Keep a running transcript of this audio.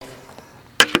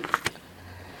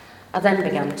I then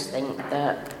began to think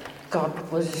that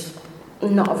God was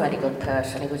not a very good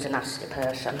person, he was a nasty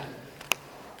person.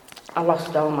 I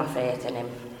lost all my faith in him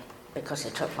because he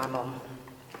took my mum.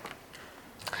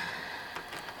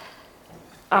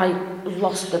 I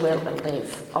lost the will to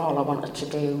live. All I wanted to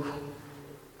do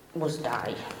was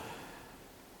die.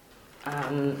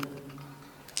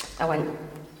 I went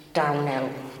downhill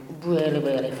really,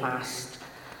 really fast.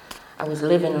 I was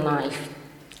living life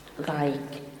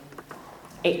like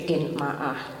it didn't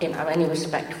matter. Didn't have any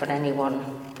respect for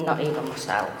anyone, not even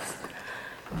myself.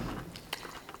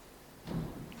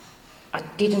 I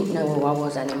didn't know who I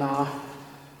was anymore.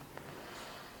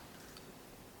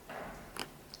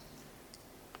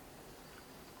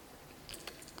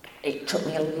 It took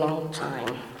me a long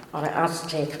time, or it has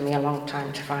taken me a long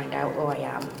time to find out who I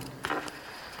am.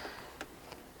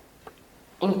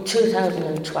 In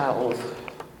 2012,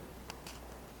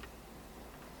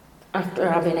 after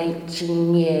having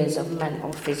 18 years of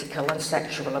mental, physical and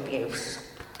sexual abuse,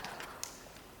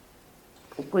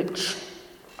 which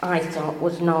I thought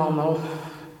was normal,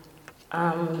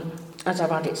 as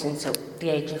I've had it since the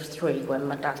age of 3 when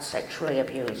my dad sexually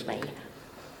abused me,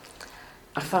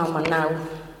 I found my now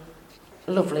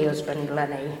lovely husband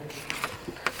Lenny.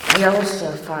 I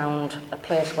also found a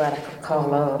place where I could call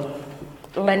home.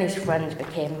 Lenny's friends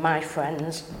became my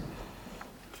friends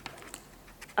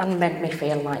and made me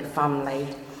feel like family.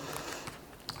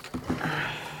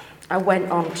 I went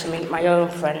on to meet my own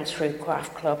friends through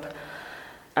Craft Club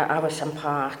at Harrison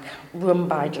Park, run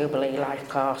by Jubilee Life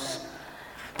Course,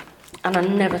 and I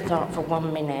never thought for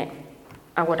 1 minute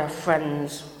I would have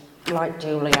friends like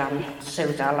Julianne,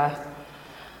 Suzella,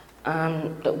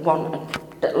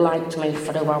 that liked me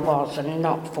for who I was and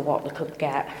not for what they could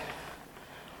get.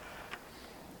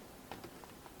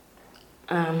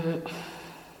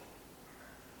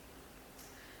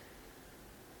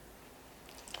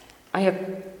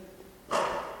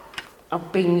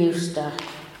 I've been used to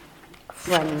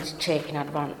friends taking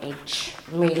advantage,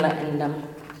 me letting them,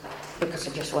 because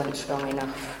I just weren't strong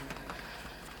enough.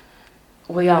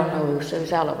 We all know who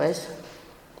Suzella is,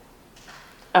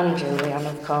 and Julianne,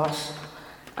 of course.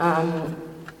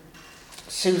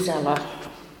 Suzella,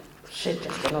 she's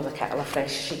just another kettle of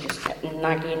fish. She just kept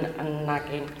nagging and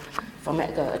nagging for me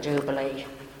to go to Jubilee.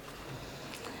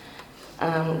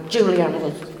 Julianne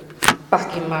was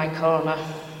back in my corner,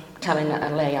 telling her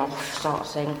to lay off, sort of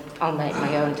thing. I'll make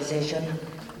my own decision.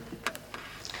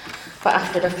 But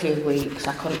after a few weeks,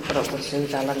 I couldn't put up with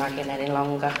Suzella nagging any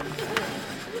longer.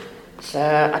 So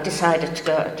I decided to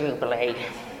go to Jubilee,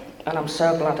 and I'm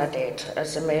so glad I did,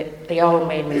 as they all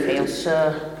made me feel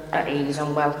so at ease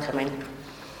and welcoming.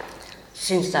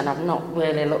 Since then, I've not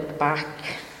really looked back,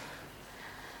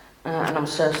 and I'm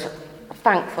so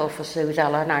thankful for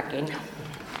Suzella nagging.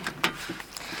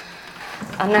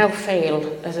 I now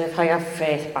feel as if I have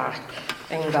faith back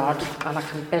in God, and I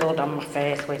can build on my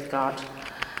faith with God.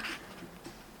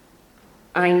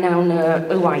 I now know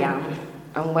who I am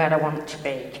and where I want to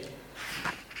be.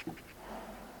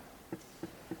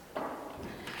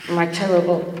 My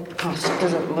terrible past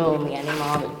doesn't mold me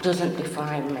anymore, it doesn't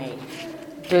define me.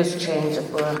 It does change the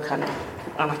broken,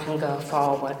 and I can go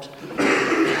forward.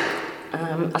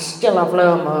 I still have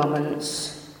low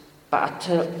moments, but I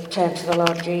turn to the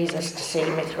Lord Jesus to see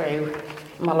me through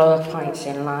my low points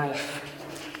in life.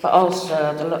 But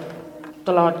also,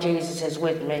 the Lord Jesus is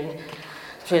with me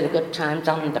through the good times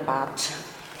and the bad.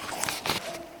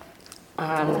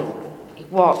 He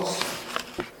walks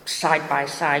side by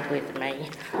side with me.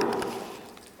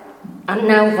 I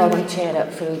now volunteer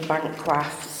at Food Bank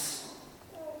Crafts.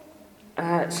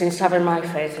 Since having my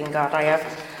faith in God, I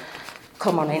have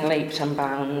come on in leaps and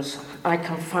bounds. I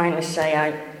can finally say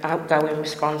I'm outgoing,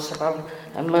 responsible,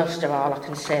 and most of all, I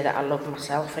can say that I love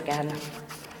myself again.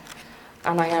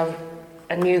 And I have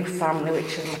a new family,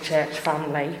 which is my church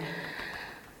family.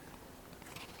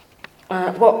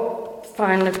 What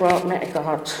finally brought me to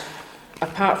God,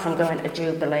 apart from going to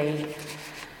Jubilee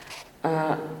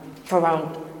for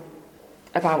around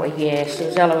about a year,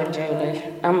 Suzella and Julie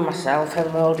and myself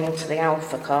enrolled into the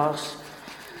Alpha course.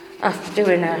 After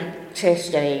doing a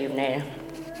tasting evening,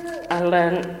 I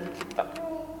learned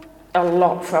a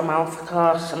lot from Alpha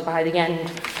course, and by the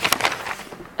end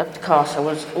of the course I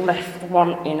was left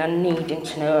wanting and needing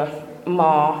to know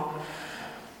more.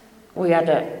 We had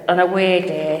an away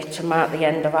day to mark the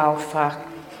end of Alpha,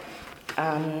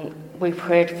 and we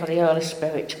prayed for the Holy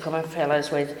Spirit to come and fill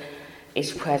us with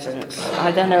His presence.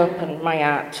 I then opened my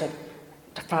heart to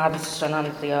the Father, the Son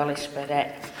and the Holy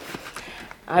Spirit.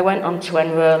 I went on to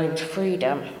enrol into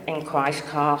Freedom in Christ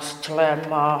course to learn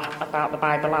more about the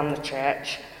Bible and the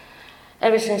church.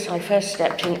 Ever since I first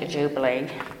stepped into Jubilee,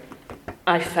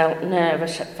 I felt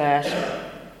nervous at first,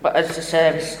 but as the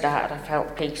service started, I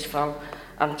felt peaceful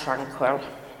and tranquil.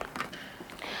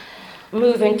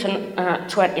 Moving to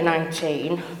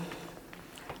 2019,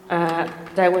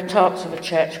 there were talks of a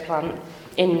church plant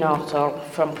in Northolt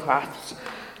from Crafts,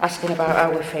 asking about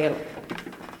how we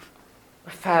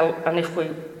felt and if we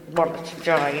wanted to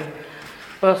join.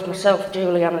 Both myself,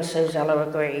 Julianne and Suzella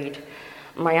agreed.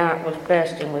 My heart was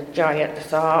bursting with joy at the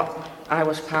thought I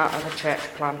was part of a church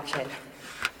planting.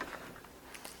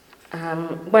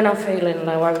 When I'm feeling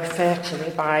low, I refer to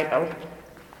the Bible.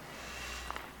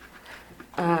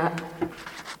 And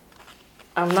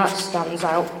that stands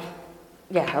out.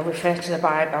 I refer to the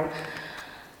Bible.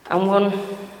 And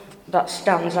one that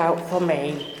stands out for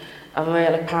me and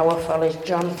really powerful is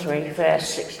John 3, verse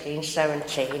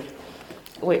 16-17,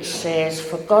 which says,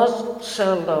 "For God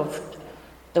so loved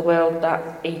the world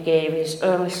that he gave his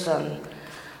only Son,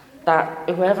 that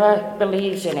whoever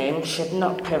believes in him should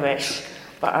not perish,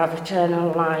 but have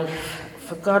eternal life.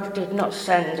 For God did not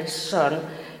send his Son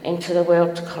into the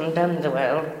world to condemn the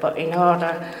world, but in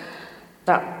order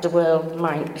that the world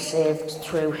might be saved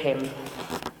through him."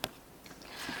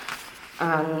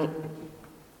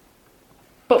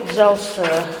 But there's also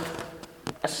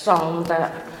a song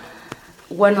that,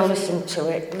 when I listen to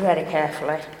it very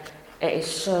carefully, it is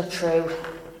so true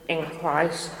in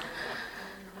Christ,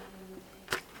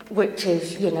 which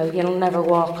is, you'll never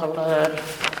walk alone,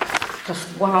 because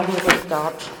while you're with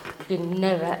God, you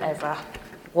never ever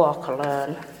walk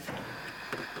alone.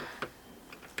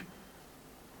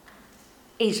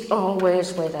 He's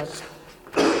always with us,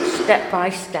 step by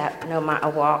step, no matter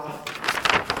what.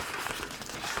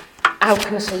 How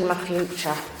can I see my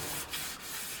future?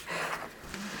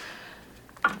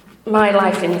 My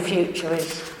life in the future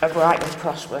is a bright and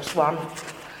prosperous one,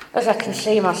 as I can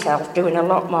see myself doing a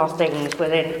lot more things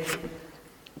within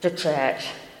the church.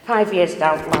 5 years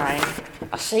down the line,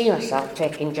 I see myself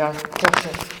taking Josh's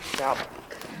job.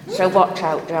 So watch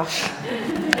out, Josh.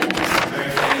 Very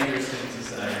dangerous thing to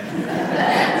say.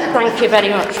 Thank you very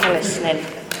much for listening.